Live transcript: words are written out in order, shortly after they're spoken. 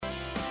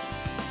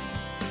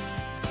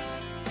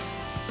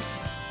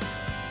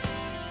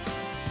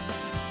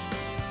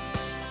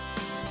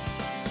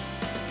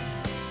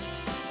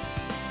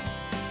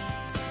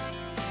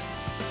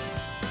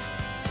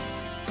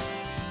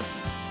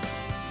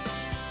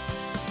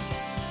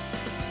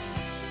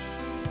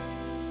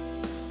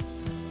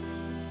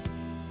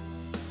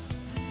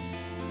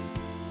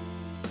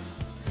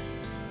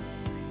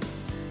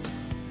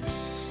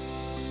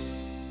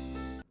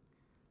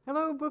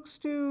Hello,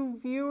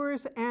 Bookstew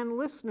viewers and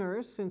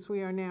listeners, since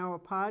we are now a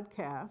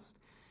podcast.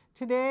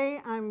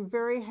 Today, I'm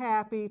very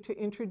happy to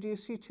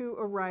introduce you to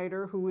a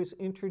writer who was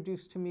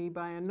introduced to me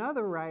by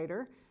another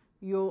writer.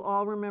 You'll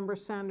all remember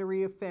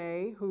Sandaria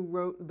Faye, who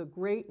wrote the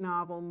great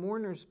novel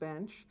Mourner's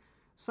Bench.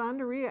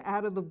 Sandaria,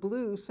 out of the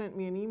blue, sent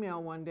me an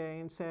email one day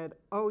and said,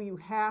 "Oh, you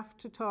have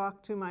to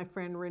talk to my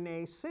friend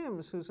Renee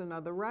Sims, who's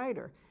another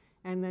writer."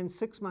 And then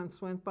 6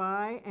 months went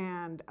by,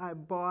 and I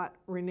bought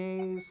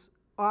Renee's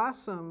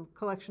awesome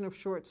collection of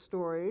short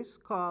stories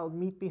called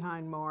Meet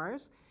Behind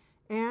Mars.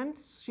 And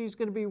she's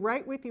going to be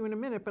right with you in a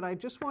minute, but I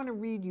just want to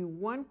read you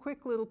one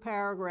quick little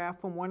paragraph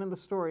from one of the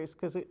stories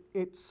because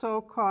it so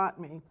caught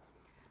me.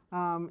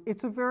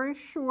 It's a very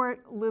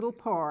short little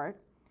part,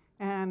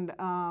 and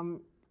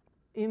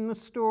in the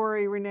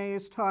story, Renee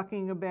is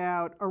talking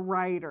about a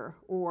writer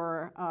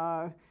or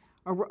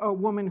a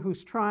woman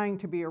who's trying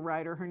to be a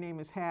writer. Her name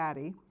is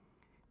Hattie.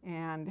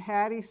 And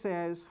Hattie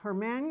says, her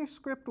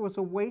manuscript was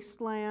a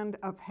wasteland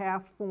of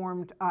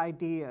half-formed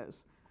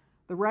ideas.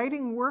 The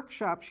writing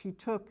workshop she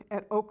took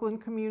at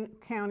Oakland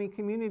County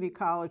Community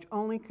College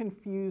only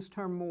confused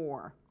her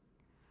more.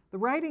 The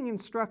writing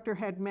instructor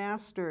had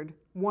mastered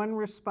one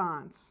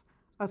response,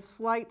 a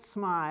slight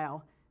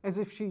smile, as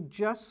if she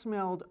just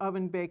smelled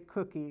oven-baked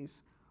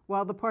cookies,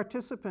 while the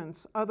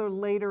participants, other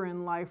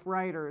later-in-life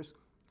writers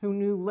who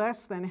knew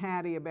less than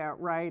Hattie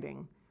about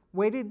writing,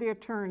 waited their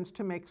turns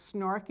to make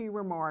snarky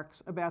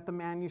remarks about the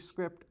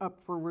manuscript up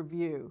for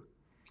review.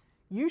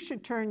 "You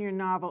should turn your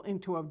novel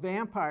into a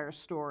vampire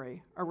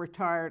story," a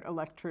retired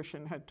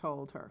electrician had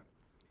told her.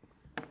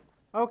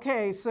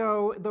 Okay,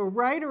 so the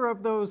writer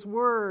of those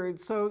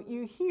words, so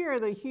you hear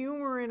the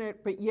humor in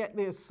it, but yet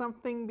there's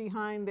something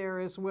behind there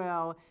as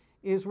well,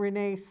 is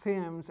Renee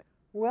Sims.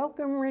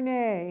 Welcome,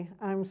 Renee.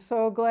 I'm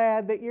so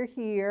glad that you're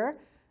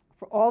here,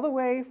 all the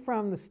way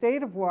from the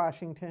state of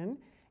Washington,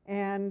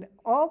 and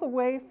all the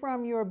way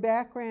from your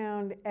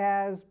background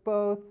as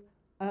both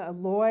a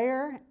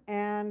lawyer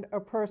and a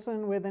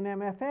person with an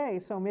MFA.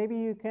 So maybe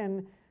you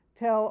can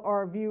tell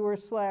our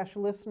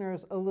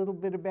viewers/listeners a little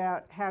bit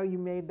about how you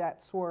made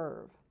that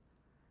swerve.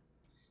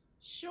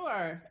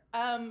 Sure.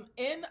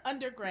 In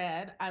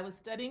undergrad, I was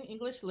studying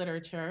English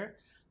literature,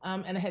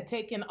 and I had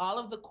taken all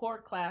of the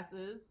core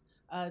classes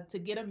to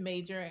get a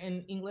major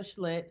in English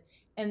lit.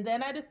 And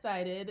then I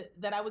decided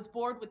that I was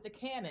bored with the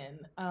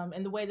canon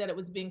and the way that it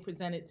was being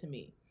presented to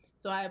me.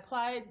 So I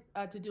applied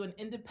to do an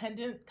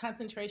independent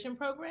concentration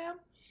program,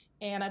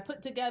 and I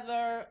put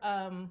together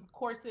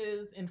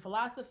courses in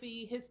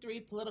philosophy,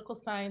 history, political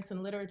science,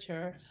 and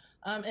literature.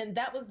 And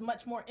that was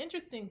much more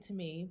interesting to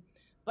me.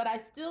 But I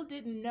still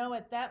didn't know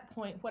at that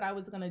point what I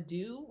was going to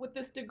do with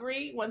this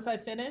degree once I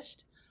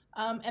finished.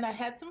 And I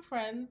had some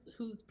friends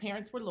whose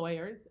parents were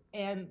lawyers,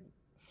 and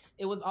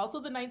it was also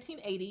the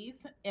 1980s,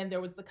 and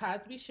there was the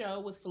Cosby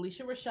Show with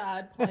Felicia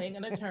Rashad playing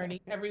an attorney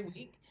every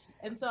week.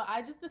 And so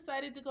I just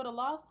decided to go to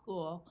law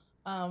school,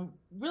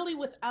 really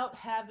without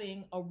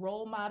having a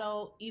role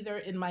model either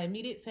in my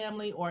immediate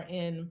family or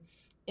in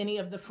any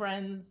of the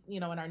friends,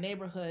 in our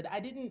neighborhood. I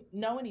didn't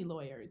know any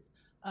lawyers.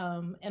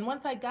 And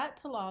once I got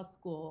to law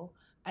school,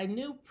 I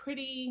knew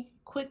pretty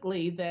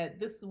quickly that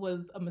this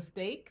was a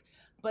mistake,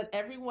 but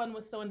everyone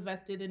was so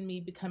invested in me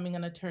becoming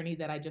an attorney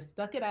that I just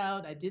stuck it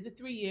out. I did the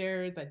 3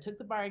 years, I took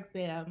the bar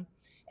exam,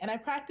 and I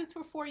practiced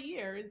for 4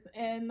 years.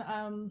 And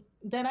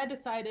then I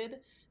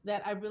decided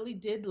that I really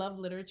did love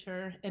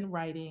literature and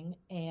writing,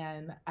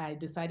 and I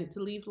decided to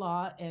leave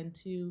law and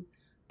to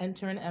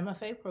enter an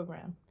MFA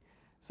program.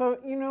 So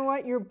you know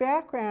what, your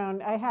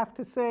background, I have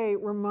to say,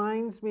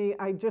 reminds me,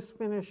 I just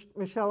finished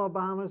Michelle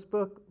Obama's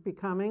book,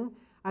 Becoming.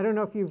 I don't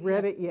know if you've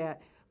read it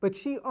yet, but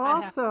she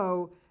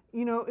also,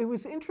 it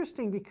was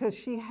interesting because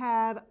she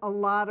had a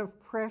lot of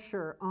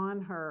pressure on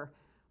her,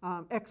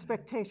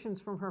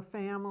 expectations from her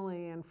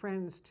family and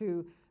friends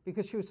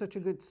because she was such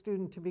a good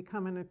student, to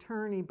become an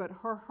attorney, but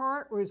her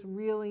heart was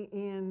really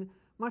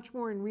much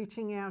more in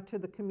reaching out to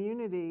the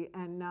community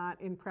and not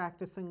in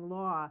practicing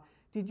law.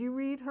 Did you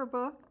read her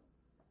book?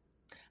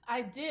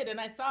 I did, and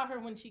I saw her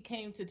when she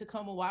came to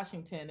Tacoma,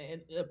 Washington,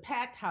 in a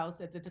packed house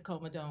at the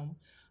Tacoma Dome.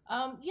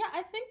 Yeah,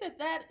 I think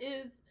that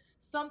is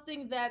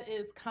something that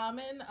is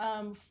common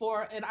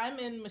and I'm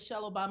in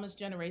Michelle Obama's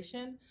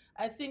generation.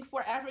 I think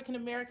for African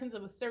Americans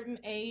of a certain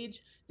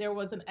age, there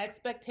was an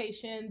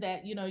expectation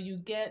that you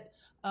get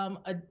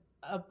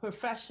a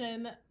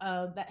profession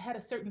that had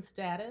a certain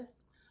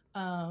status.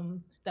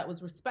 That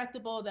was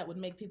respectable, that would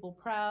make people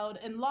proud.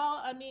 And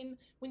law, I mean,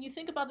 when you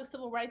think about the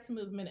civil rights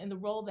movement and the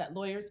role that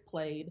lawyers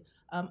played,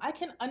 I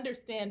can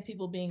understand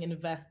people being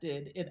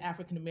invested in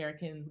African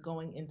Americans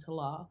going into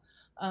law.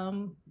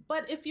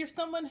 But if you're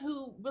someone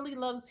who really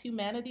loves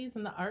humanities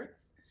and the arts,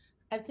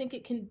 I think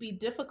it can be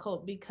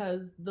difficult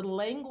because the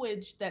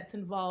language that's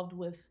involved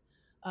with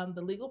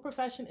the legal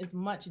profession is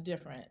much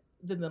different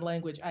than the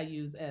language I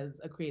use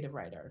as a creative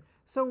writer.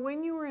 So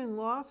when you were in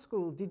law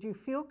school, did you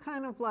feel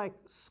kind of like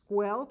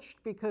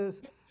squelched?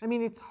 Because, I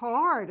mean, it's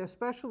hard,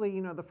 especially,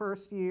 the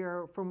first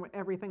year, from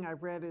everything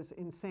I've read, is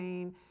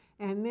insane.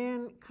 And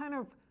then kind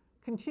of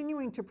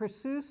continuing to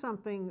pursue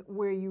something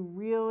where you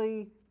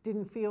really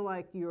didn't feel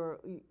like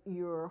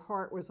your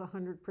heart was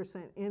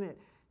 100% in it.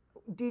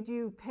 Did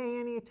you pay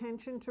any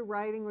attention to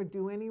writing or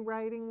do any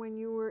writing when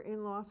you were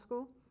in law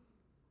school?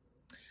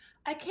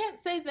 I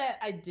can't say that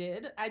I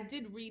did. I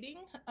did reading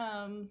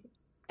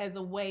as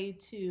a way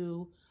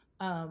to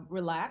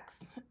relax,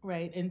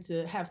 right, and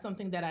to have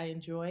something that I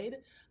enjoyed.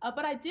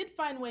 But I did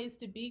find ways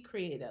to be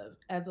creative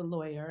as a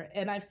lawyer,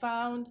 and I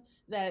found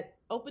that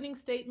opening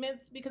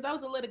statements, because I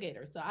was a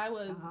litigator, so I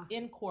was Uh-huh.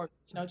 in court,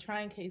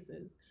 trying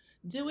cases.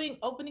 Doing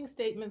opening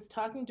statements,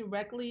 talking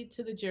directly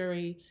to the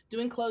jury,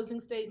 doing closing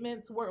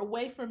statements were a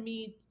way for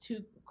me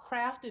to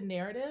craft a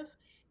narrative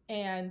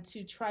and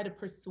to try to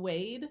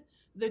persuade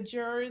the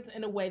jurors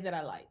in a way that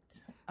I liked.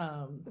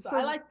 So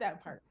I So liked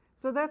that part.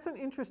 So that's an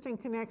interesting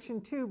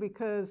connection too,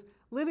 because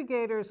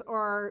litigators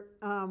are,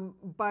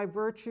 by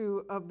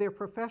virtue of their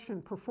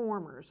profession,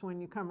 performers, when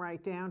you come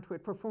right down to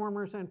it,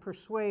 performers and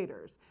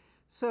persuaders.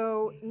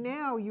 So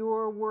now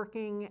you're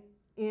working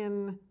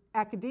in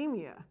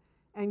academia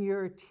and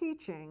you're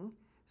teaching,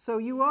 so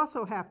you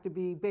also have to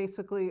be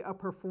basically a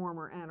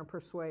performer and a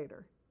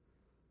persuader.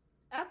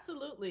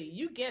 Absolutely.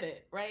 You get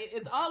it, right?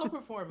 It's all a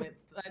performance.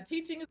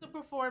 Teaching is a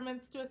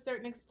performance to a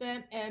certain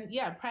extent. And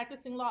yeah,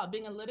 practicing law,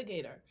 being a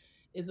litigator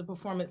is a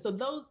performance. So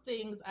those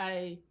things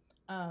I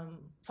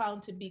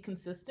found to be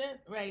consistent,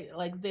 right?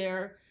 Like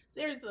there's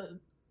a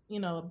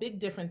big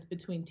difference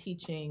between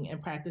teaching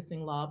and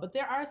practicing law, but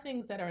there are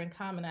things that are in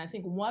common. I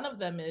think one of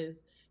them is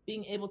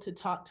being able to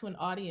talk to an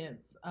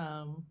audience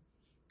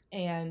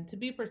and to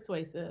be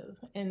persuasive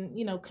and,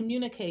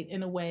 communicate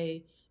in a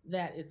way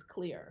that is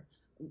clear.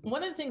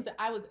 One of the things that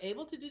I was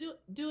able to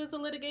do as a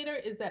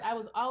litigator is that I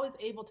was always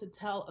able to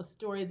tell a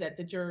story that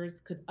the jurors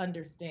could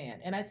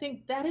understand. And I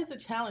think that is a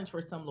challenge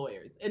for some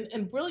lawyers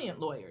and brilliant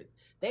lawyers.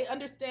 They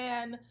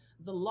understand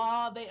the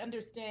law, they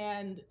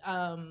understand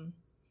all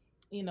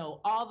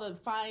the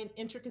fine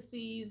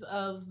intricacies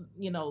of,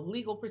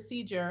 legal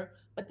procedure,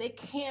 but they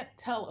can't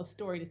tell a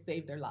story to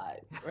save their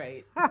lives,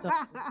 right? So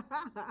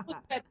that was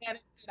the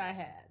advantage that I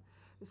had.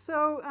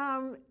 So,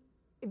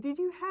 did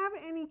you have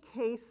any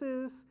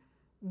cases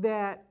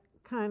that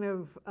kind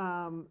of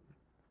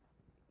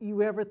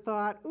you ever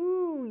thought,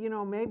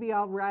 ooh, maybe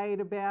I'll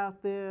write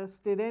about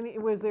this?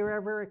 Was there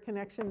ever a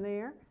connection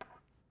there?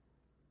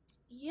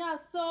 Yeah,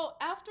 so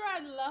after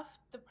I left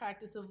the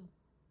practice of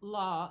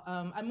law,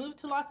 I moved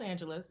to Los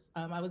Angeles.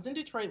 I was in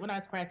Detroit when I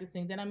was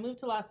practicing. Then I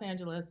moved to Los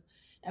Angeles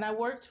and I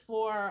worked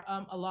for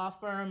a law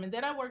firm. And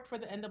then I worked for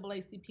the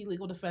NAACP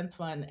Legal Defense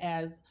Fund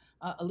as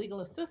a legal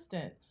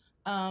assistant.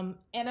 And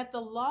at the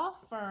law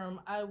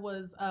firm, I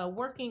was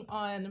working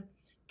on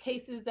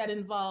cases that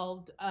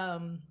involved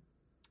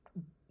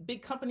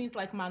big companies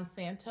like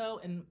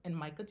Monsanto and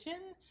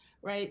Mycogen,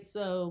 right?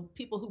 So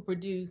people who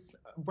produce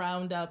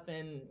Roundup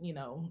and,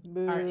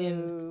 are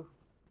in Boo.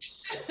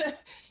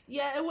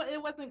 yeah,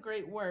 it wasn't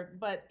great work,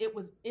 but it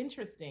was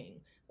interesting.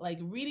 Like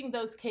reading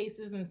those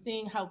cases and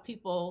seeing how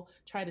people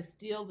try to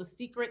steal the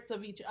secrets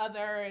of each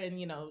other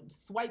and,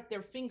 swipe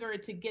their finger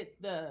to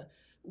get the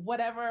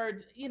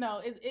whatever,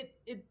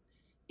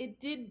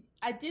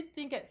 I did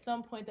think at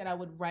some point that I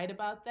would write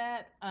about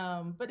that.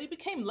 But it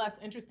became less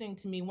interesting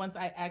to me once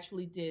I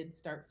actually did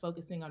start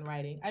focusing on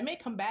writing. I may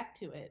come back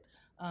to it.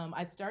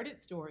 I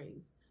started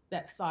stories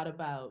that thought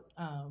about,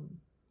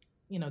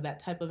 that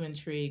type of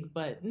intrigue.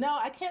 But no,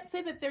 I can't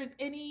say that there's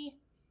any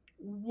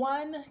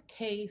one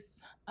case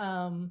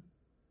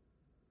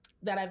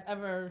that I've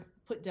ever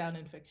put down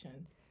in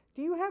fiction.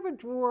 Do you have a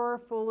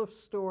drawer full of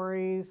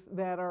stories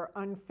that are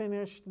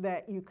unfinished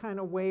that you kind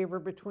of waver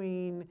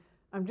between,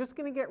 I'm just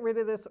going to get rid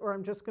of this or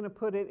I'm just going to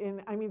put it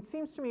in? I mean, it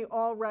seems to me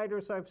all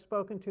writers I've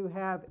spoken to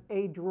have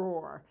a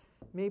drawer.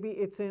 Maybe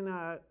it's in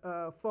a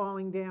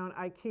falling down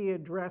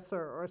IKEA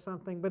dresser or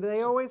something, but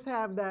they always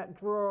have that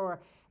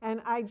drawer.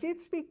 And I did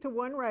speak to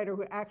one writer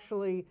who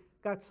actually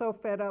got so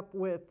fed up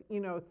with,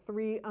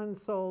 3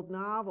 unsold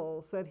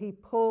novels that he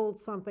pulled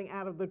something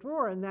out of the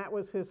drawer, and that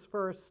was his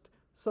first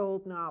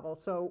sold novel.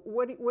 So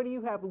what do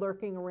you have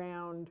lurking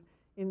around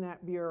in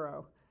that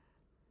bureau?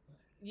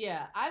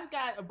 Yeah, I've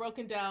got a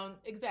broken down,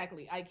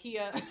 exactly,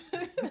 IKEA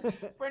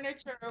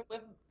furniture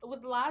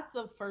with lots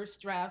of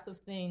first drafts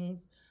of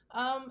things.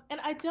 And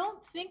I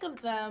don't think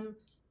of them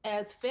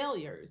as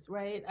failures,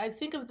 right? I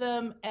think of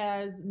them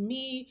as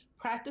me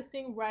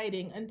practicing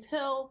writing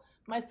until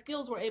my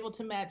skills were able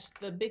to match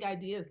the big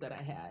ideas that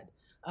I had.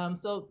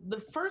 So the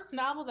first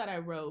novel that I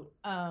wrote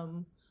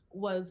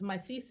was my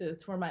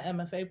thesis for my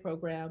MFA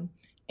program.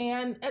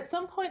 And at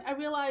some point, I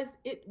realized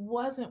it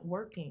wasn't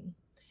working.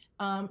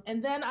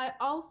 And then I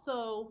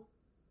also,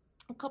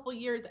 a couple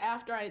years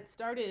after I had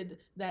started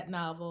that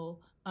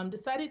novel,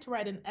 decided to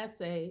write an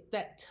essay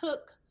that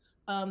took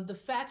the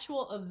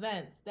factual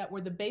events that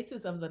were the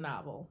basis of the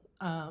novel.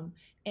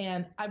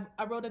 And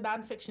I wrote a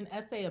nonfiction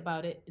essay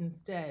about it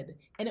instead,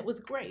 and it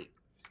was great.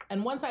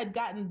 And once I'd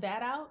gotten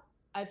that out,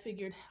 I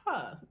figured,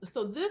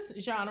 so this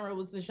genre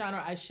was the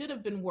genre I should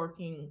have been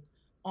working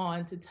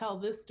on to tell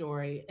this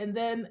story. And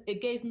then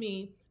it gave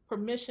me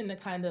permission to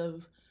kind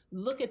of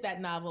look at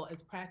that novel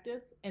as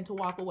practice and to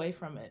walk away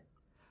from it.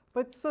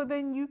 But so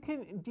then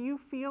do you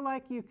feel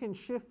like you can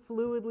shift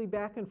fluidly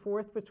back and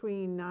forth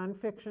between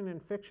nonfiction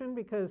and fiction?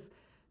 Because,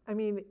 I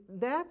mean,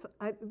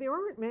 there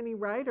aren't many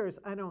writers,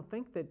 I don't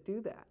think, that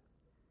do that.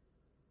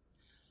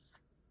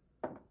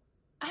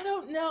 I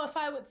don't know if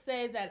I would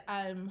say that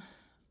I'm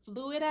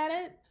fluid at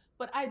it,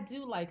 but I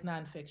do like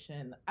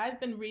nonfiction. I've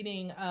been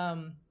reading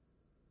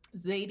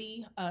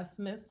Zadie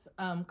Smith's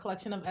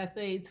collection of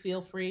essays,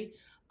 Feel Free,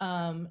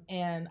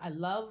 and I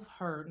love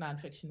her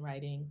nonfiction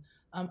writing.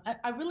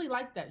 I really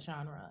like that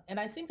genre, and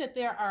I think that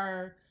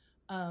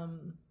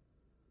um,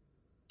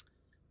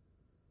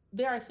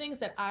 there are things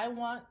that I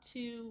want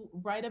to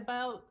write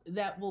about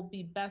that will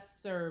be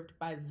best served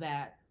by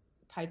that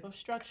type of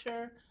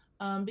structure.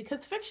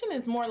 Because fiction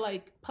is more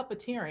like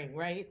puppeteering,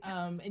 right?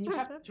 And you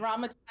have to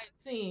dramatize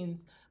scenes.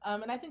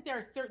 And I think there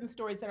are certain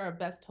stories that are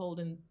best told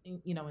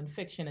in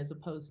fiction as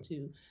opposed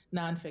to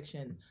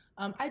nonfiction.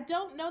 I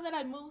don't know that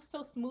I move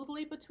so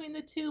smoothly between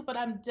the two, but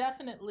I'm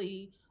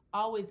definitely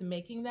always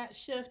making that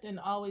shift and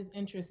always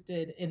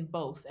interested in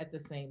both at the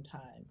same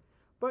time.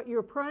 But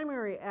your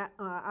primary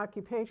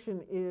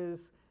occupation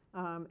is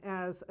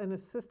as an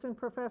assistant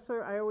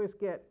professor. I always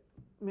get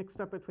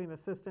mixed up between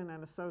assistant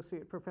and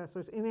associate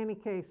professors. In any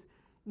case,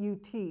 you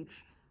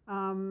teach.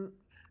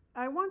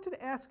 I wanted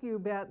to ask you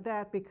about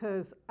that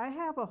because I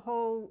have a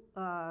whole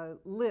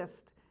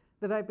list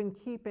that I've been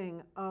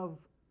keeping of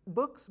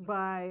books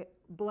by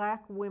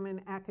Black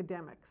women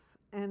academics.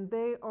 And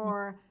they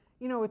are,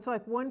 it's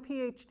like one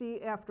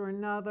PhD after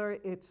another.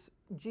 It's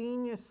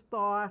genius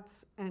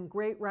thoughts and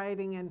great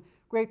writing and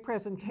great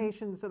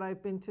presentations that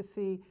I've been to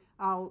see.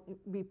 I'll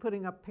be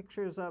putting up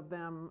pictures of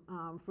them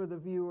for the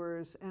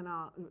viewers and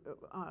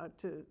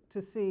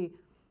to see.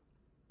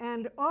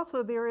 And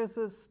also there is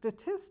a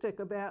statistic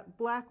about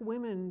Black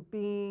women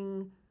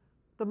being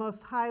the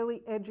most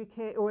highly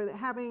educated, or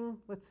having,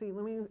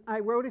 I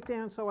wrote it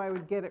down so I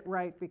would get it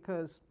right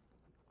because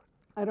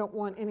I don't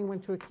want anyone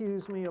to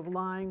accuse me of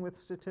lying with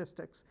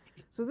statistics.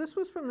 So this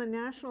was from the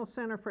National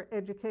Center for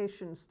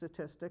Education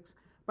Statistics.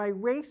 By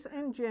race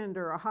and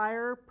gender, a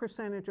higher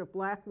percentage of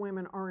Black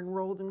women are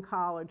enrolled in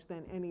college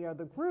than any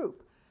other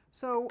group.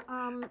 So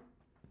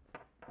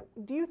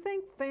do you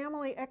think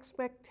family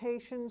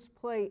expectations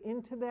play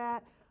into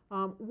that?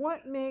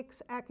 What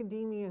makes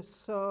academia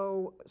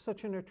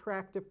such an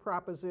attractive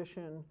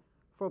proposition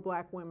for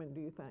Black women,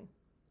 do you think?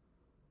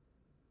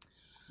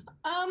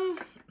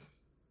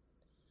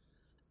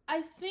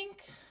 I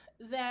think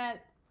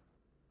that,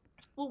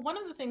 well, one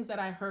of the things that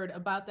I heard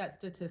about that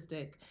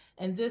statistic,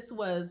 and this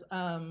was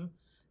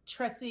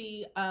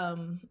Tressie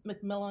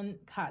McMillan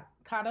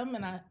Cottom,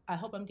 and I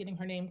hope I'm getting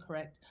her name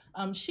correct.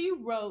 She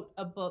wrote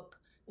a book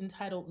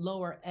entitled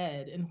Lower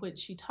Ed, in which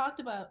she talks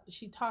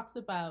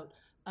about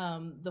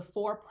the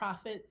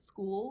for-profit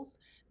schools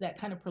that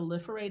kind of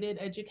proliferated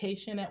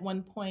education at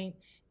one point,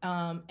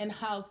 and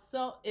how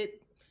so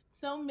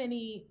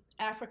many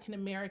African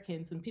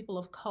Americans and people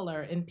of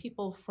color and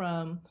people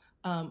from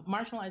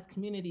marginalized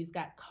communities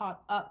got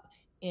caught up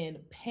in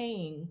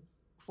paying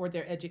for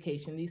their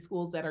education, these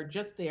schools that are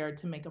just there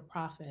to make a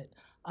profit.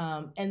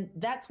 And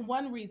that's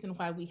one reason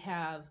why we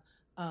have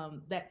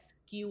that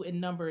skew in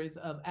numbers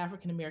of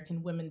African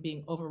American women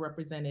being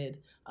overrepresented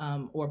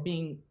or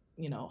being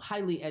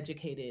highly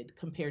educated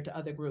compared to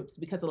other groups,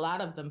 because a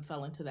lot of them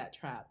fell into that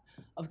trap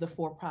of the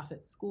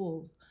for-profit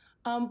schools.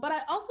 But I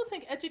also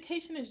think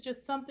education is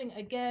just something,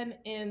 again,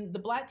 in the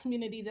Black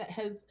community that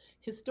has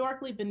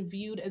historically been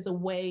viewed as a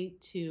way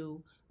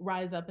to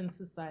rise up in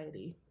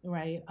society,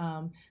 right?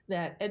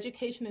 That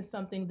education is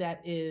something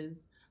that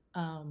is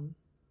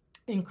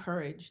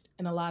encouraged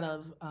in a lot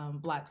of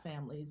Black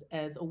families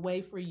as a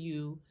way for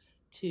you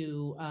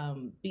to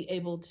be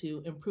able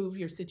to improve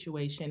your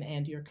situation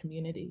and your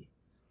community.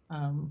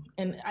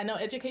 And I know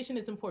education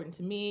is important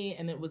to me,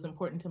 and it was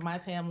important to my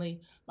family.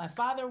 My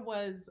father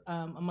was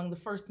among the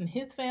first in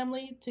his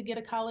family to get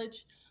a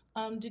college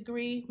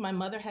degree. My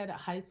mother had a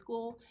high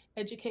school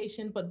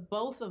education, but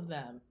both of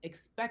them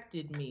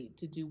expected me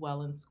to do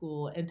well in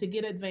school and to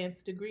get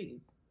advanced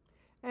degrees.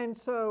 And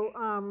so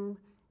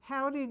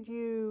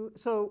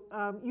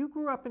you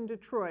grew up in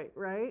Detroit,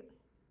 right?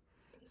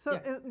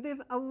 So Yes.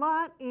 A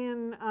lot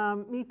in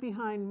Meet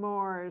Behind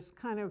Mars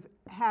kind of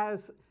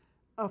has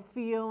a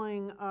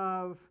feeling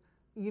of,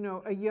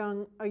 a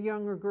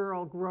younger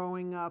girl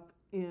growing up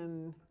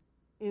in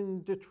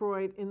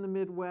Detroit, in the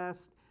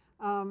Midwest.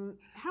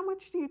 How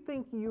much do you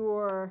think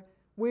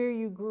where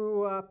you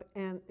grew up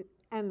and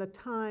the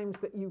times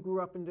that you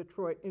grew up in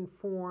Detroit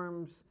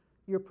informs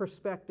your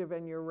perspective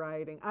and your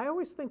writing? I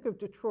always think of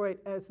Detroit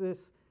as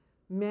this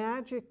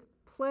magic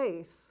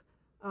place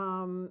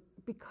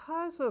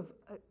because of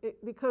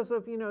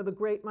the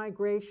Great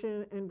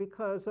Migration, and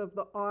because of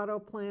the auto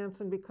plants,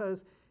 and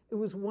because it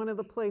was one of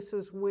the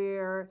places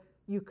where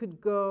you could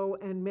go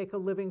and make a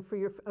living for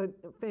your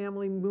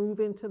family, move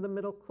into the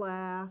middle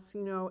class,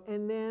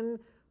 and then,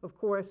 of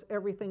course,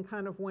 everything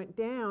kind of went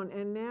down,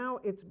 and now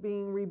it's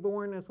being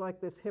reborn as like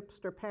this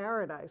hipster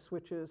paradise,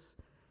 which is,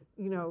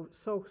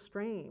 so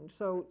strange.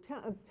 So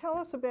tell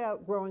us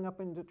about growing up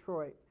in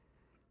Detroit.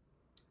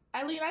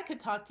 Eileen, I could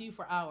talk to you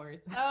for hours.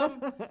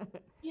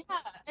 Yeah,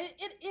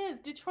 it is.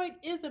 Detroit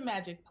is a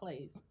magic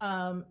place.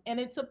 And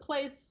it's a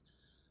place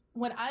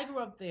when I grew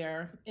up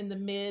there in the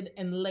mid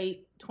and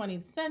late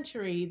 20th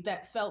century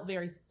that felt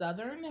very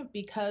Southern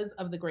because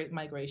of the Great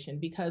Migration,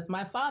 because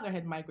my father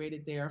had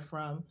migrated there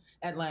from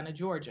Atlanta,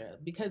 Georgia,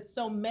 because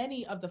so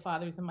many of the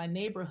fathers in my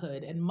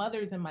neighborhood and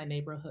mothers in my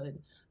neighborhood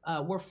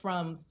were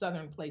from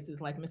Southern places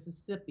like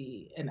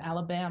Mississippi and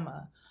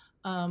Alabama.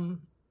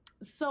 Um,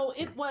 so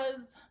it was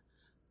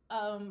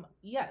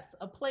yes,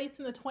 a place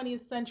in the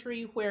 20th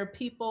century where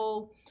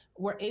people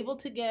were able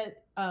to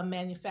get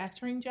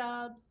manufacturing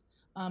jobs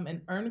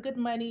and earn good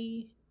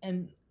money,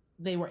 and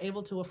they were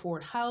able to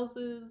afford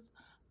houses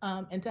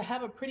and to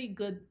have a pretty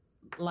good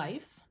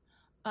life.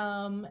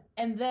 And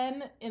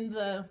then in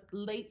the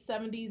late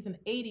 70s and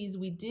 80s,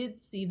 we did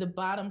see the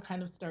bottom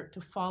kind of start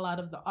to fall out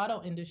of the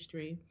auto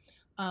industry.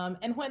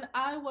 And when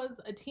I was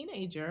a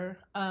teenager,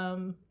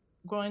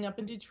 growing up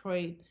in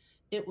Detroit,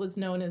 it was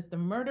known as the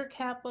murder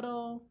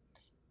capital,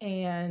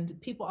 and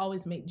people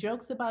always make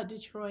jokes about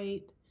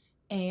Detroit.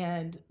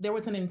 And there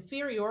was an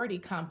inferiority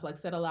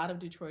complex that a lot of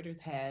Detroiters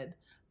had,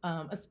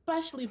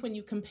 especially when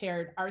you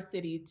compared our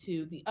city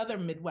to the other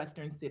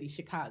Midwestern city,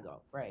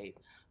 Chicago, right?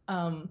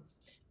 Um,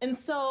 and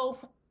so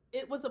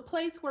it was a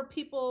place where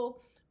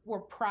people were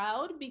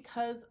proud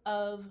because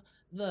of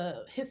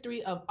the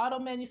history of auto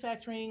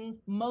manufacturing,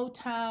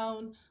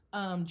 Motown.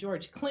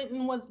 George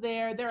Clinton was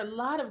there. There are a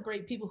lot of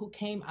great people who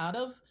came out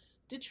of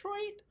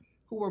Detroit,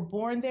 who were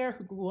born there,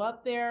 who grew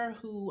up there,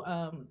 who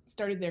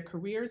started their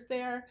careers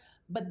there.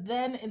 But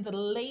then in the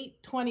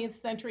late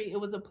 20th century, it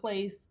was a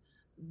place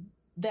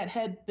that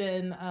had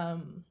been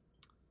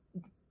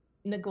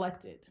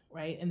neglected,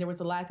 right? And there was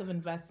a lack of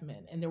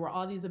investment, and there were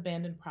all these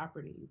abandoned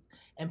properties,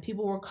 and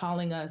people were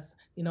calling us,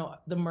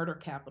 the murder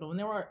capital, and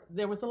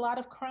there was a lot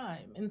of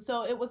crime, and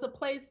so it was a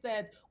place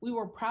that we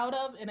were proud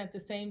of, and at the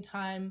same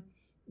time,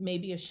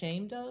 maybe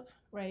ashamed of,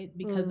 right?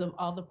 Because of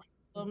all the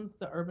problems,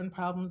 the urban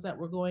problems that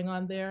were going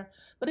on there.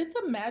 But it's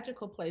a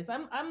magical place.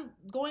 I'm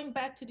going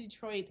back to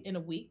Detroit in a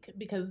week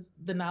because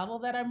the novel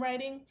that I'm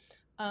writing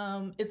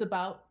is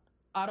about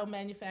auto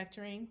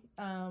manufacturing.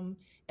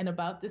 And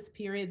about this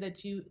period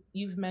that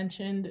you've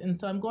mentioned. And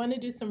so I'm going to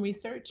do some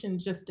research and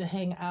just to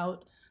hang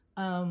out.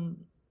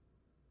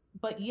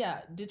 But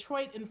yeah,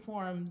 Detroit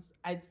informs,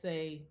 I'd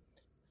say,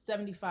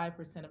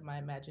 75% of my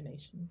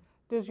imagination.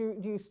 Do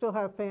you still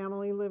have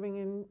family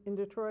living in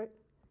Detroit?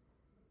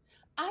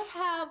 I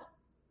have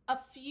a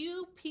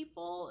few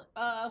people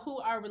who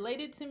are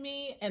related to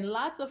me and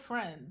lots of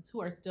friends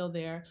who are still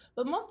there,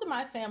 but most of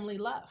my family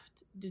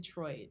left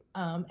Detroit,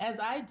 as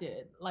I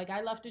did. Like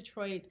I left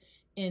Detroit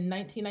in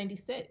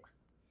 1996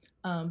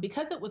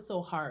 because it was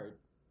so hard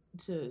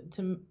to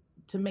to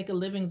to make a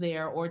living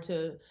there or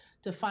to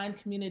find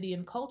community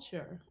and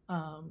culture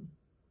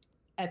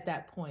at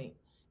that point.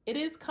 It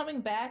is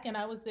coming back, and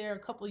I was there a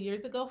couple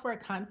years ago for a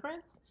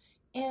conference.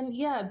 And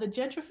yeah, the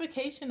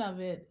gentrification of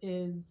it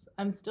is,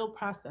 I'm still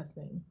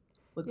processing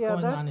what's Yeah,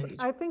 going on in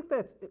I Detroit. think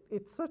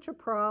it's such a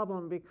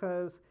problem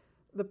because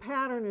the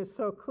pattern is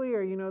so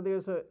clear.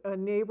 There's a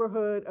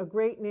neighborhood, a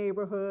great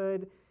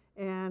neighborhood,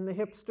 and the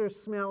hipsters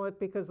smell it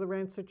because the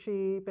rents are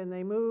cheap, and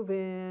they move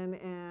in,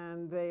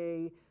 and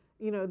they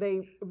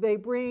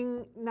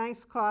bring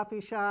nice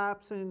coffee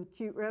shops and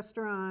cute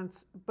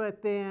restaurants,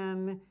 but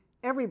then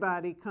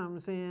everybody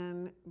comes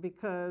in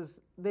because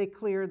they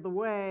cleared the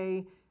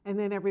way, and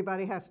then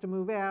everybody has to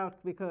move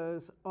out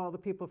because all the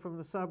people from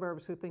the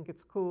suburbs who think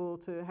it's cool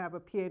to have a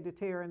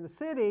pied-à-terre in the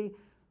city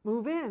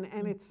move in.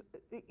 And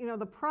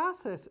the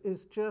process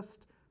is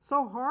just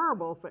so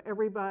horrible for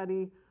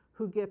everybody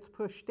who gets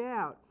pushed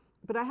out.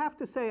 But I have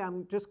to say,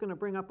 I'm just going to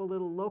bring up a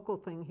little local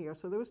thing here.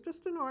 So there was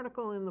just an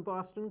article in the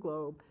Boston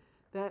Globe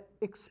that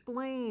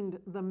explained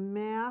the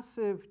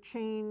massive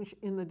change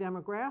in the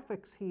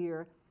demographics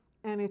here.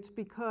 And it's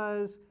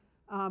because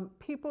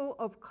people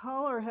of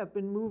color have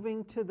been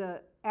moving to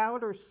the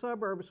outer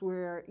suburbs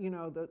where,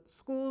 the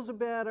schools are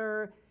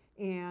better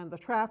and the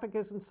traffic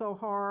isn't so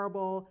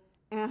horrible.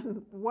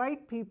 And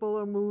white people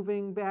are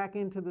moving back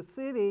into the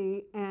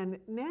city. And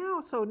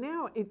now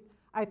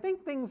I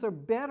think things are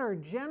better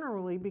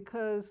generally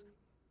because,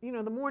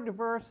 the more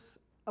diverse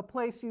a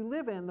place you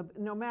live in,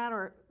 no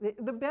matter,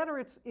 the better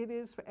it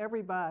is for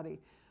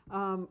everybody.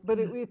 But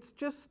it's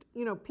just,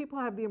 people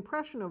have the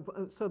impression of,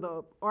 so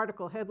the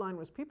article headline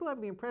was, people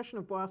have the impression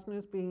of Boston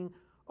as being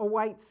a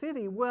white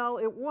city. Well,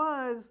 it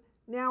was,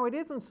 now it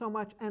isn't so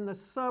much, and the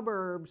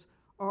suburbs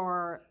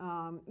are,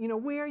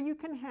 where you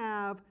can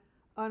have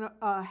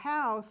a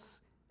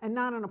house and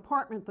not an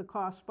apartment that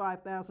costs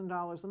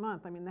 $5,000 a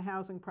month. I mean, the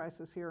housing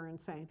prices here are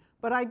insane.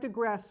 But I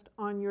digressed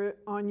on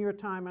your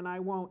time, and I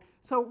won't.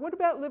 So, what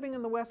about living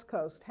in the West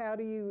Coast? How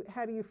do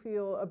you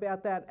feel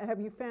about that? Have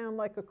you found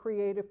like a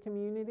creative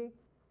community?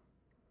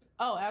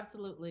 Oh,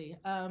 absolutely.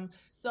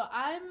 So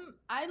I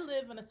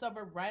live in a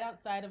suburb right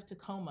outside of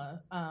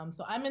Tacoma.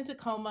 So I'm in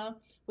Tacoma,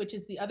 which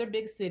is the other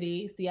big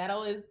city.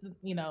 Seattle is,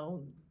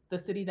 the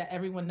city that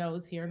everyone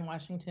knows here in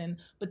Washington,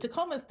 but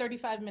Tacoma is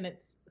 35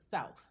 minutes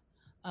south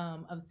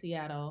of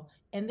Seattle.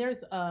 And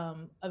there's a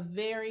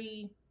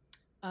very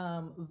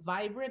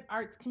vibrant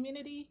arts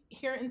community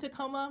here in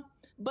Tacoma.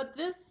 But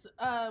this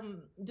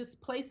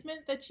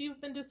displacement that you've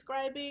been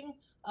describing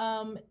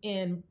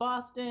in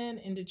Boston,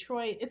 in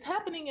Detroit, it's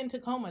happening in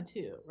Tacoma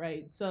too,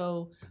 right?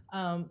 So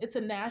it's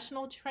a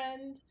national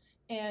trend.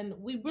 And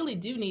we really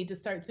do need to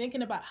start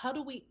thinking about how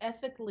do we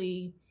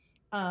ethically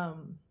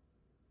um,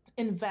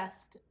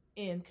 invest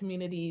in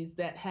communities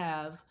that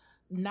have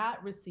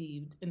not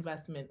received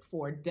investment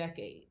for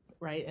decades,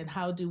 right? And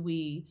how do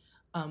we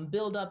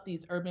build up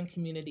these urban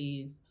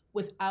communities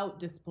without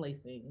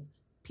displacing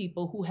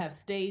people who have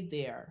stayed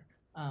there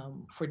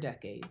for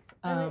decades?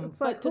 And it's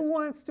like, who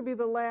wants to be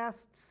the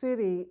last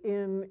city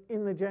in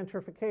the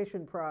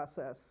gentrification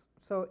process?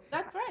 So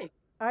that's right.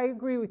 I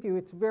agree with you.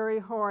 It's very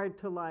hard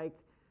to like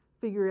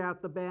figure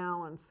out the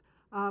balance.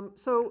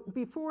 So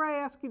before I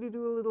ask you to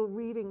do a little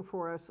reading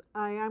for us,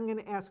 I am going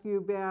to ask you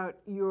about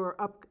your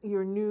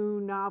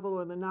new novel,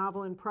 or the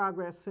novel in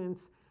progress,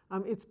 since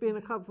it's been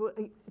a couple.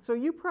 So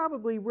you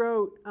probably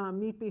wrote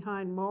Meet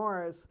Behind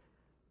Mars.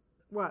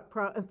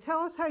 Tell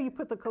us how you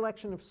put the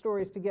collection of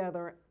stories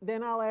together.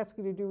 Then I'll ask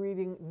you to do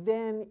reading.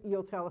 Then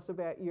you'll tell us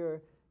about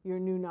your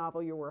new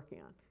novel you're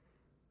working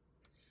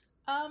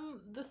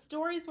on. The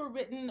stories were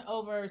written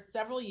over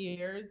several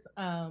years.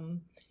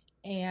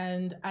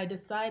 And I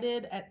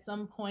decided at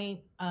some point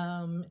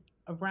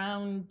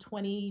around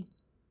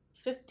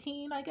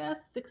 2015, I guess,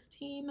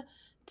 16,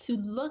 to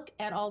look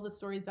at all the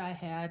stories I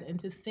had and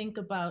to think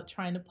about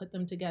trying to put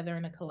them together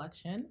in a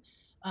collection.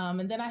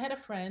 And then I had a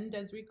friend,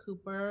 Desiree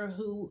Cooper,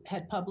 who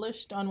had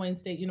published on Wayne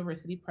State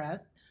University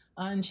Press,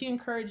 and she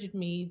encouraged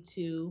me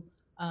to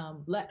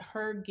let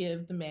her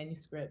give the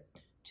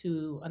manuscript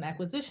to an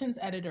acquisitions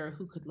editor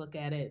who could look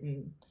at it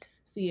and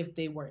see if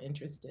they were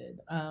interested.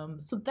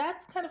 So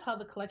that's kind of how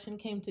the collection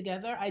came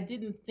together. I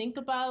didn't think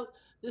about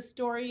the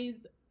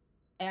stories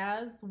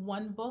as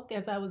one book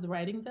as I was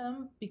writing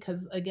them,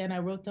 because again, I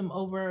wrote them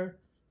over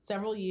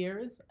several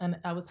years and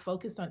I was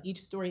focused on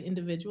each story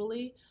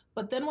individually.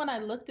 But then when I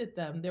looked at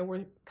them, there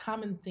were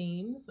common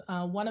themes,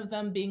 one of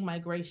them being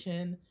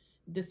migration,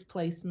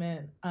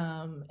 displacement.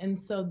 And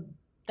so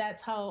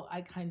that's how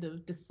I kind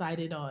of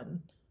decided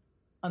on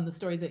the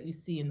stories that you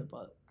see in the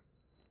book.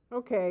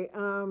 Okay,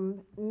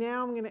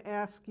 now I'm going to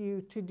ask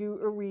you to do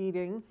a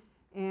reading,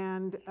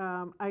 and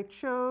I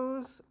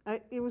chose,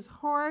 it was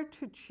hard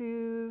to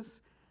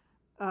choose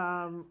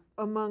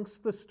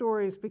amongst the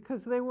stories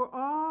because they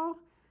all,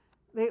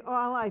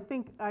 I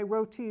think I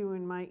wrote to you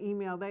in my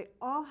email, they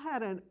all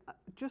had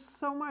just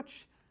so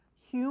much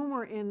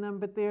humor in them,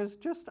 but there's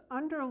just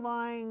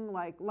underlying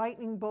like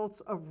lightning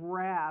bolts of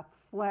wrath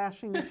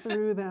flashing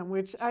through them,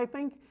 which I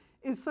think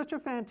is such a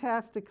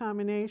fantastic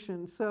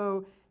combination.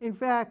 So in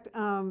fact,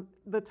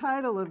 the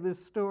title of this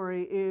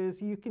story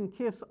is You Can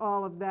Kiss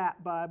All of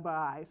That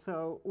Bye-Bye.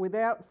 So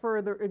without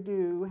further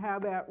ado, how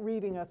about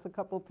reading us a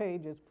couple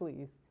pages,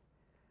 please?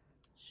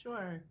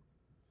 Sure.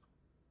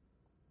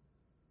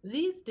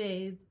 These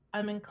days,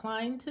 I'm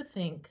inclined to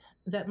think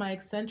that my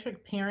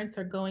eccentric parents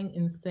are going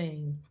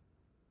insane.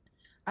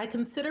 I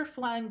consider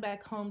flying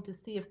back home to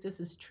see if this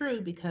is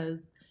true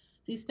because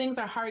these things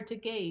are hard to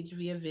gauge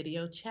via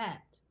video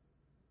chat.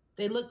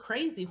 They look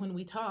crazy when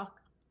we talk.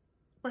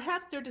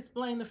 Perhaps they're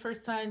displaying the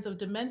first signs of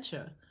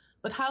dementia,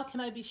 but how can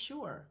I be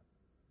sure?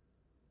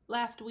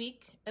 Last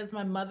week, as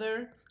my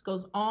mother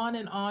goes on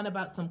and on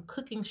about some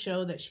cooking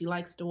show that she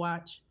likes to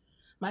watch,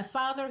 my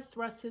father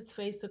thrusts his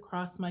face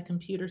across my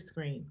computer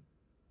screen.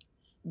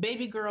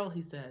 Baby girl,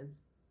 he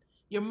says,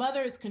 your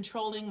mother is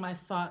controlling my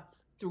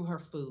thoughts through her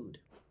food.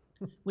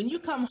 When you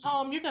come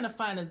home, you're going to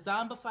find a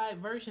zombified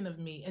version of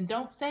me, and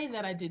don't say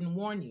that I didn't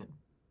warn you.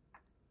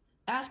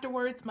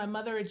 Afterwards, my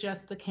mother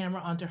adjusts the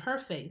camera onto her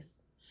face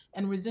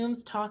and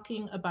resumes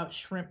talking about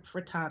shrimp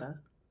frittata.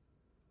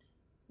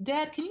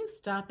 Dad, can you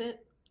stop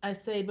it? I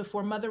say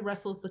before Mother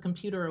wrestles the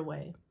computer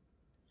away.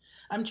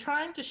 I'm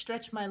trying to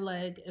stretch my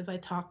leg as I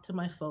talk to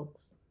my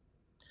folks.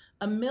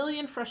 A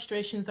million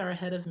frustrations are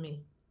ahead of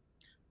me.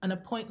 An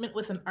appointment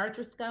with an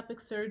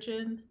arthroscopic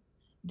surgeon,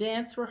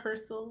 dance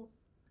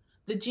rehearsals,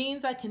 the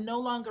jeans I can no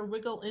longer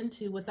wriggle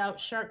into without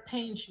sharp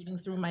pain shooting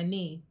through my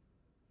knee.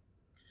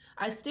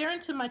 I stare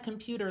into my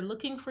computer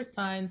looking for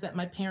signs that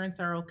my parents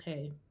are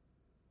okay.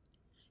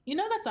 You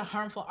know that's a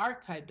harmful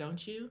archetype,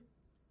 don't you?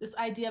 This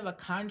idea of a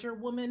conjure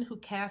woman who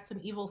casts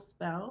an evil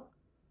spell?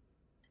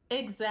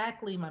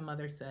 Exactly, my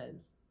mother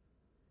says.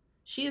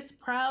 She is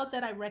proud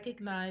that I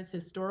recognize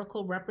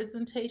historical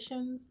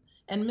representations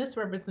and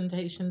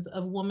misrepresentations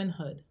of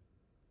womanhood.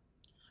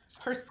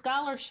 Her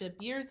scholarship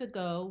years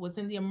ago was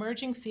in the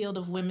emerging field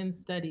of women's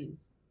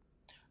studies.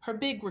 Her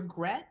big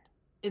regret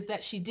is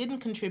that she didn't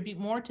contribute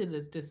more to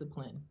this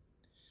discipline.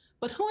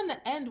 But who in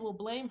the end will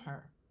blame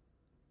her?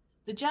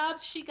 The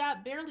jobs she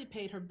got barely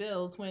paid her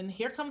bills when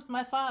here comes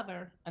my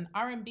father, an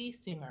R&B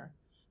singer,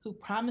 who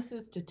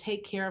promises to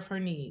take care of her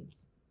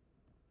needs.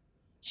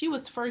 She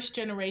was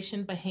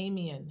first-generation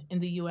Bahamian in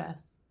the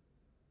US.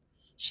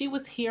 She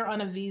was here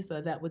on a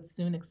visa that would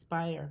soon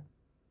expire.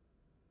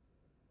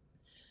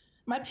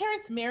 My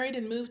parents married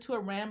and moved to a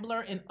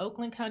rambler in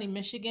Oakland County,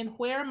 Michigan,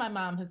 where my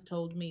mom has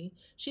told me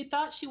she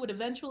thought she would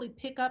eventually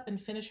pick up and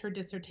finish her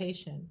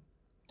dissertation.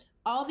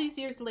 All these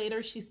years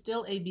later, she's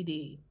still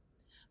ABD,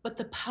 but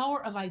the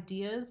power of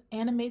ideas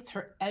animates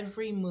her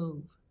every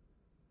move.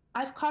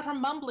 I've caught her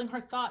mumbling her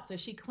thoughts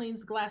as she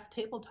cleans glass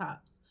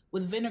tabletops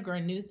with vinegar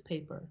and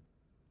newspaper,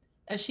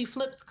 as she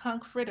flips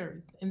conch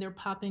fritters in their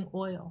popping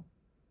oil.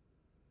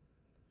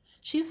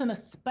 She's an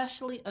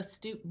especially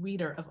astute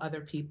reader of other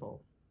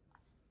people.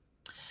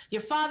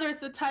 Your father is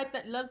the type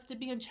that loves to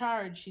be in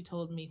charge, she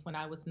told me when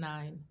I was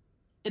 9.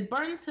 It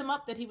burns him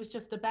up that he was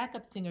just a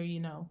backup singer, you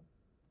know.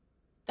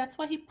 That's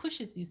why he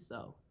pushes you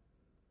so.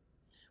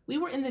 We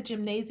were in the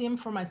gymnasium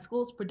for my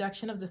school's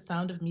production of The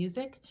Sound of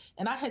Music,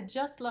 and I had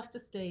just left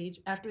the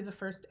stage after the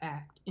first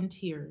act, in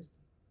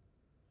tears.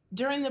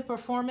 During the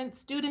performance,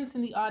 students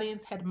in the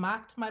audience had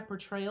mocked my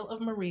portrayal of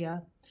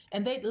Maria,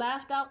 and they'd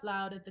laughed out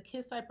loud at the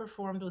kiss I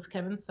performed with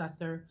Kevin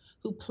Susser,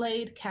 who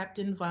played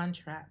Captain Von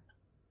Trapp.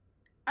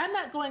 I'm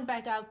not going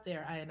back out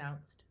there, I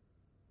announced.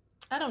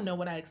 I don't know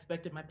what I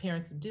expected my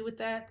parents to do with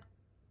that.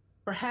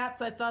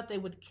 Perhaps I thought they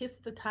would kiss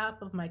the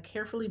top of my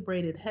carefully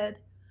braided head,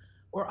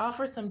 or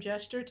offer some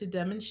gesture to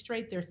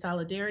demonstrate their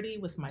solidarity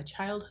with my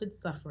childhood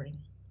suffering.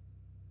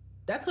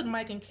 That's what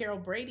Mike and Carol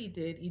Brady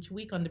did each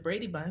week on The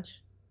Brady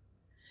Bunch.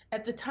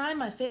 At the time,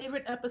 my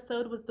favorite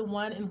episode was the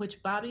one in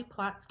which Bobby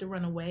plots to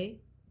run away.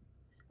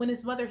 When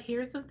his mother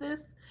hears of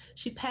this,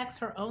 she packs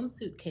her own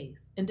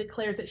suitcase and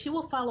declares that she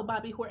will follow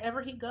Bobby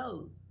wherever he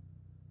goes.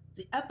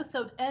 The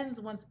episode ends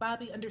once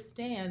Bobby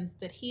understands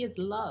that he is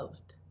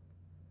loved.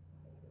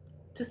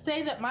 To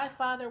say that my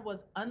father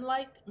was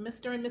unlike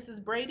Mr. and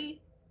Mrs.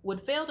 Brady would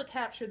fail to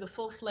capture the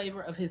full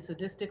flavor of his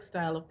sadistic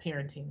style of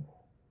parenting.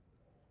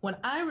 When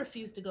I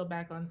refused to go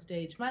back on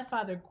stage, my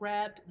father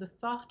grabbed the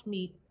soft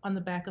meat on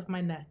the back of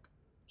my neck.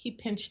 He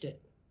pinched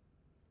it.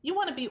 You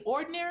want to be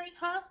ordinary,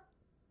 huh?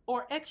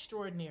 Or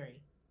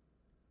extraordinary?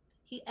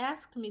 He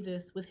asked me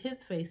this with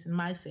his face in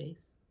my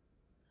face.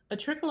 A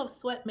trickle of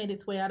sweat made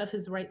its way out of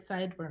his right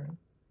sideburn.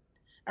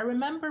 I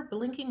remember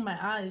blinking my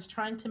eyes,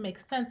 trying to make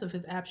sense of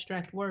his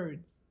abstract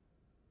words.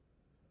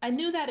 I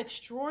knew that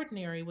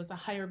extraordinary was a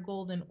higher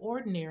goal than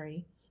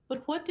ordinary,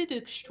 but what did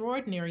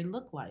extraordinary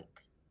look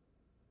like?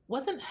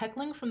 Wasn't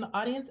heckling from the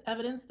audience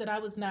evidence that I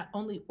was not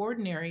only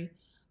ordinary,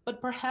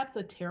 but perhaps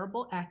a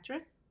terrible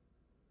actress?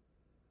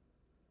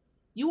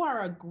 You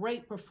are a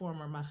great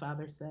performer, my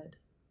father said,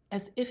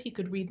 as if he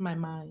could read my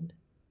mind.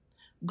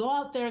 Go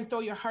out there and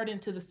throw your heart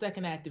into the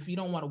second act if you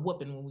don't want a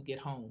whooping when we get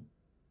home.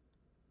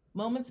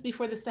 Moments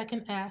before the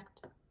second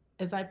act,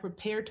 as I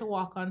prepared to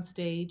walk on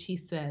stage, he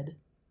said,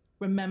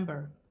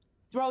 remember,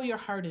 throw your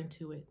heart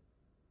into it.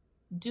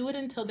 Do it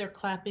until their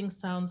clapping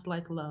sounds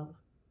like love.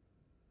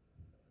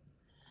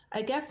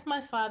 I guess my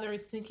father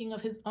is thinking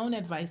of his own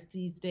advice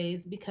these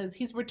days because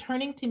he's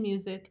returning to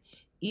music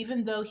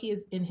even though he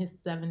is in his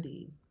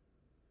 70s.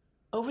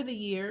 Over the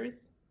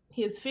years,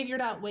 he has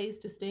figured out ways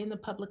to stay in the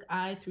public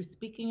eye through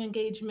speaking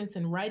engagements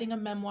and writing a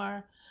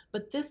memoir,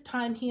 but this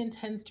time he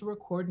intends to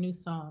record new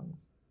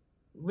songs.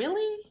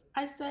 Really?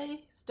 I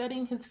say,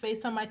 studying his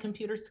face on my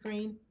computer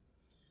screen.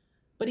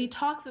 But he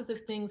talks as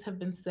if things have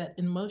been set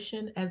in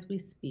motion as we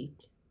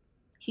speak.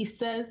 He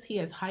says he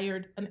has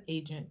hired an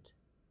agent.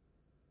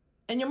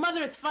 And your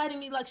mother is fighting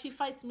me like she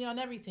fights me on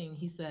everything,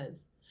 he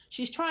says.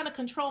 She's trying to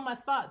control my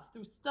thoughts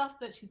through stuff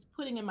that she's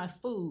putting in my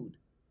food.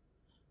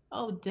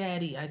 Oh,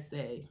 Daddy, I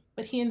say,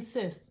 but he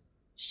insists.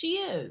 She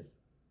is.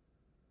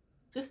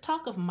 This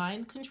talk of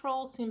mind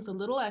control seems a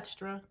little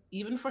extra,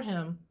 even for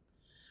him.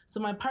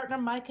 So my partner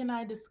Mike and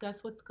I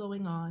discuss what's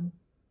going on,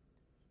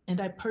 and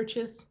I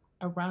purchase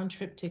a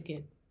round-trip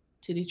ticket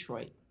to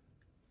Detroit.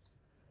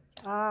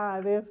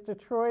 Ah, there's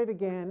Detroit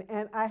again.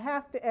 And I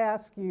have to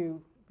ask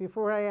you,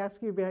 before I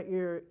ask you about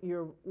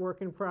your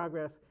work in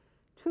progress,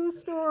 2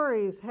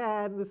 stories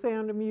had The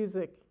Sound of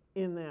Music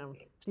in them.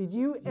 Did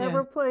you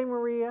ever play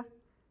Maria?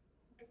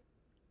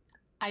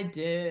 I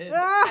did.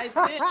 I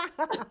did.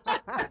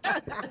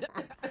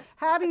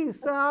 How do you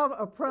solve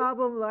a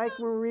problem like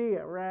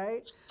Maria,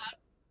 right?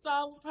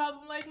 Solve a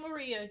problem like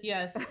Maria,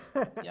 yes.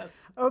 Yep.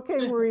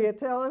 Okay, Maria,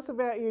 tell us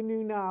about your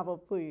new novel,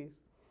 please.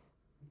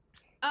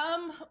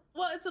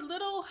 Well, it's a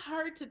little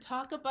hard to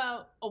talk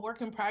about a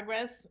work in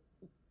progress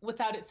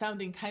without it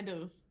sounding kind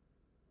of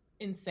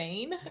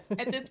insane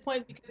at this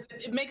point, because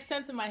it makes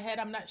sense in my head.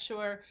 I'm not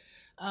sure.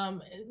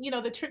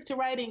 The trick to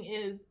writing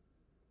is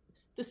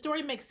the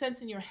story makes sense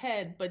in your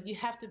head, but you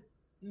have to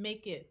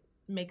make it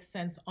make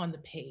sense on the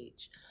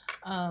page.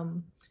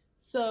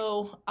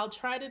 So I'll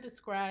try to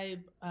describe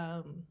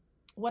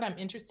what I'm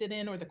interested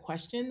in or the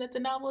question that the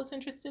novel is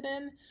interested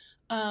in.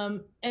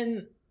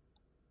 And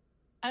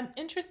I'm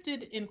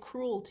interested in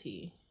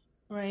cruelty,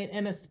 right?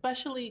 And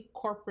especially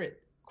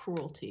corporate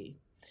cruelty.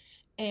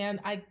 And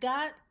I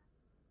got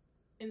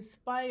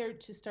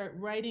inspired to start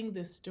writing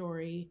this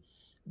story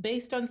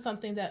based on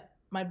something that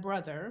my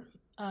brother,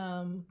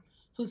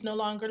 who's no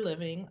longer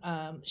living,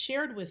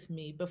 shared with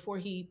me before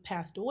he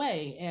passed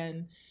away.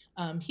 And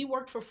He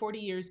worked for 40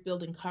 years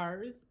building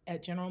cars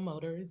at General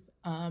Motors,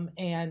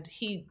 and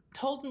he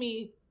told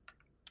me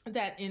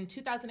that in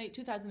 2008,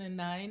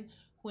 2009,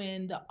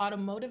 when the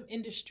automotive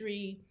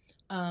industry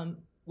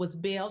was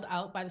bailed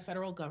out by the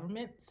federal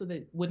government so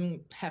they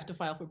wouldn't have to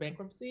file for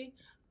bankruptcy,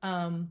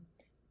 um,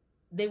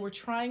 they were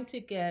trying to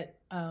get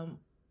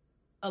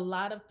a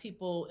lot of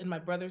people in my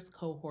brother's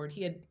cohort.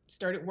 He had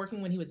started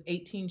working when he was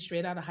 18,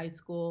 straight out of high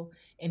school,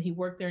 and he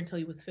worked there until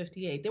he was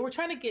 58. They were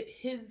trying to get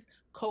his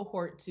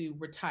cohort to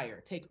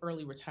retire, take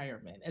early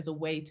retirement as a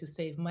way to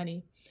save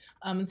money.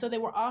 And so they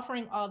were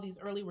offering all these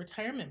early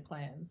retirement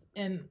plans.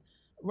 And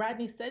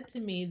Rodney said to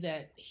me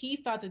that he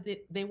thought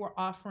that they were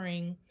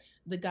offering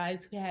the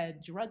guys who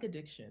had drug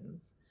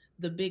addictions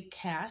the big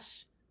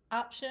cash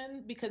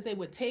option because they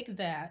would take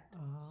that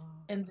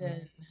and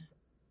then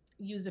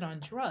use it on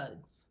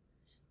drugs.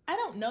 I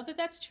don't know that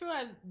that's true.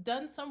 I've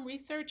done some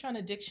research on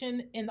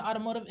addiction in the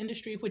automotive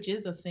industry, which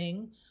is a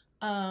thing.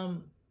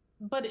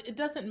 But it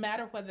doesn't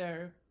matter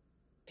whether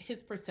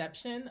his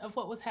perception of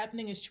what was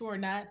happening is true or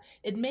not.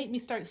 It made me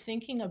start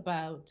thinking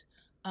about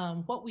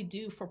what we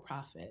do for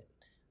profit.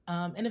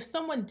 And if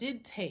someone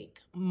did take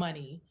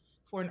money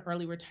for an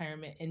early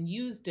retirement and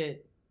used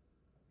it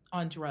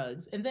on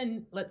drugs and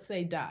then, let's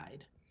say,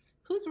 died,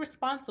 who's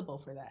responsible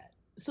for that?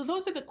 So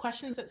those are the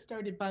questions that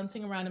started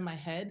bouncing around in my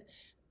head.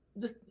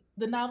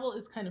 The novel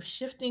is kind of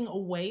shifting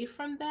away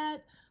from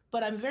that,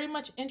 but I'm very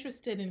much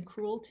interested in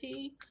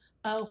cruelty,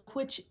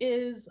 which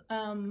is,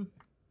 I'm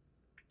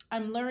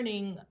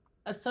learning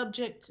a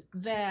subject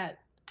that,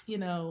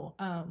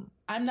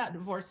 I'm not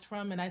divorced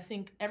from, and I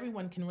think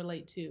everyone can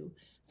relate to.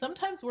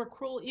 Sometimes we're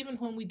cruel even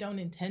when we don't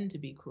intend to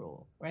be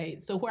cruel,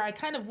 right? So where I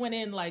kind of went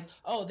in like,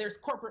 oh, there's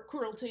corporate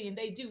cruelty and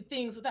they do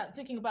things without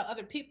thinking about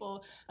other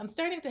people, I'm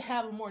starting to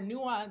have a more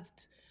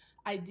nuanced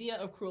idea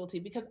of cruelty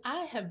because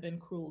I have been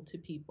cruel to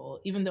people,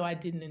 even though I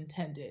didn't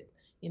intend it.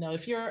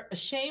 If you're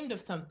ashamed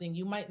of something,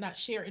 you might not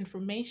share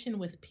information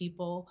with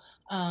people,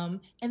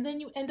 and then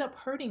you end up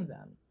hurting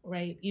them,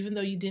 right? Even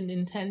though you didn't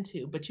intend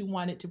to, but you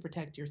wanted to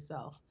protect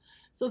yourself.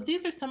 So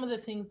these are some of the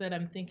things that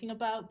I'm thinking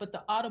about, but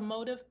the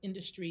automotive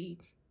industry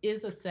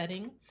is a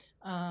setting,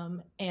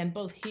 and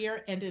both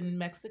here and in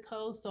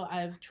Mexico. So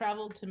I've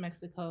traveled to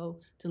Mexico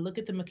to look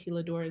at the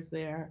maquiladoras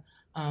there.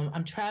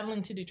 I'm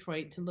traveling to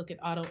Detroit to look at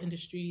auto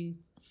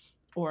industries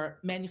or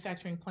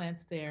manufacturing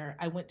plants there.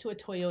 I went to a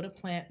Toyota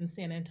plant in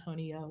San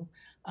Antonio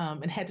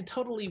and had to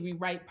totally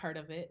rewrite part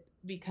of it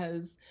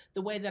because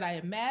the way that I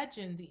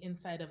imagined the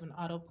inside of an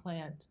auto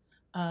plant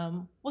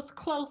was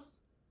close,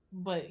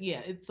 but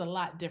yeah, it's a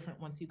lot different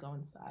once you go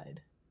inside.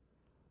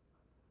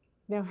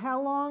 Now,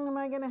 how long am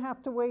I going to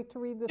have to wait to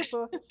read this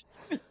book?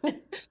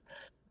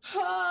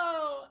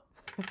 Oh,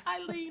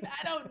 Eileen,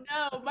 I don't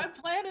know. My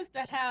plan is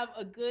to have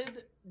a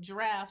good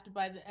draft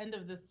by the end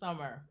of this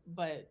summer,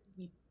 but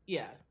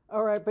yeah.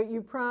 All right, but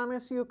you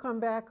promise you'll come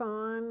back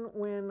on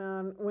when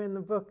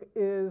the book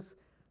is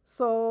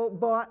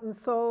bought and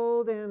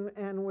sold,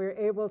 and we're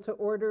able to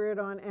order it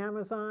on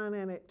Amazon,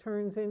 and it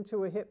turns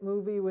into a hit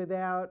movie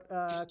without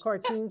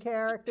cartoon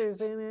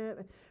characters in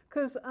it.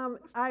 Because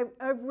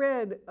I've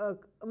read,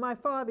 my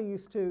father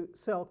used to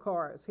sell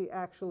cars. He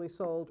actually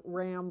sold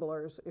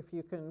Ramblers, if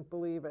you can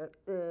believe it.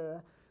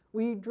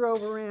 We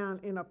drove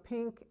around in a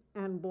pink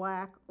and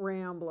black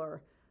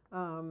Rambler,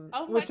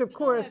 which of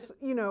course,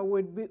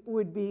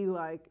 would be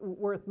like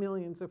worth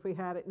millions if we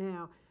had it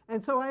now.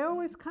 And so I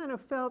always kind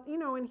of felt,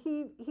 and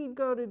he'd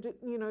go to,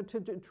 to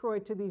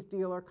Detroit to these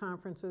dealer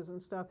conferences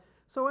and stuff.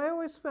 So I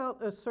always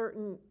felt a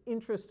certain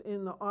interest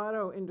in the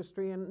auto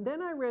industry. And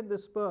then I read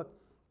this book,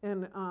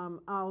 and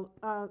I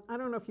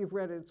don't know if you've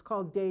read it. It's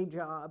called Day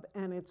Job,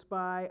 and it's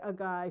by a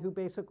guy who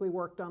basically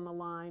worked on the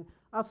line.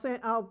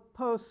 I'll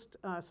post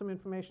some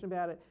information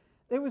about it.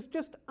 It was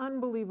just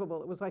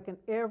unbelievable. It was like an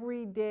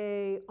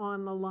everyday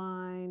on the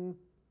line,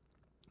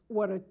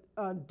 what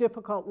a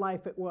difficult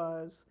life it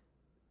was.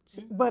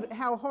 But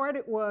how hard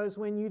it was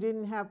when you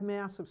didn't have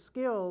massive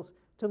skills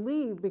to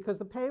leave because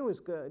the pay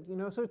was good,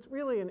 So it's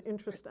really an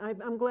interest.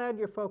 I'm glad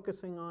you're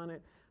focusing on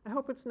it. I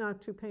hope it's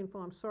not too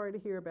painful. I'm sorry to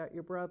hear about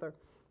your brother.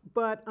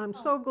 But I'm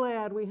so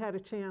glad we had a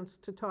chance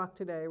to talk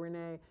today,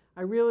 Renee.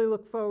 I really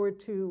look forward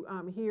to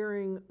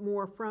hearing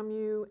more from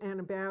you and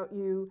about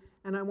you,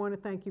 and I want to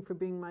thank you for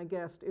being my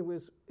guest. It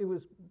was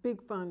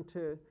big fun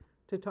to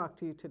talk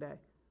to you today.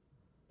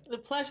 The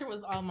pleasure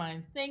was all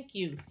mine. Thank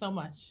you so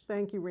much.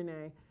 Thank you,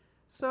 Renee.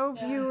 So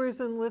viewers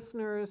and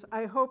listeners,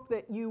 I hope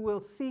that you will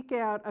seek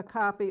out a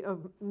copy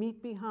of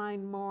Meet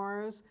Behind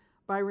Mars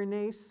by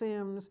Renee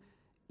Sims.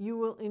 You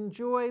will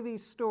enjoy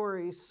these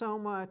stories so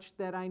much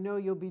that I know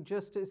you'll be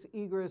just as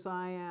eager as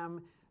I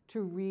am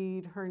to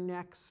read her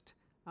next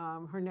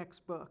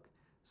book.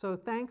 So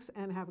thanks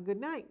and have a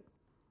good night.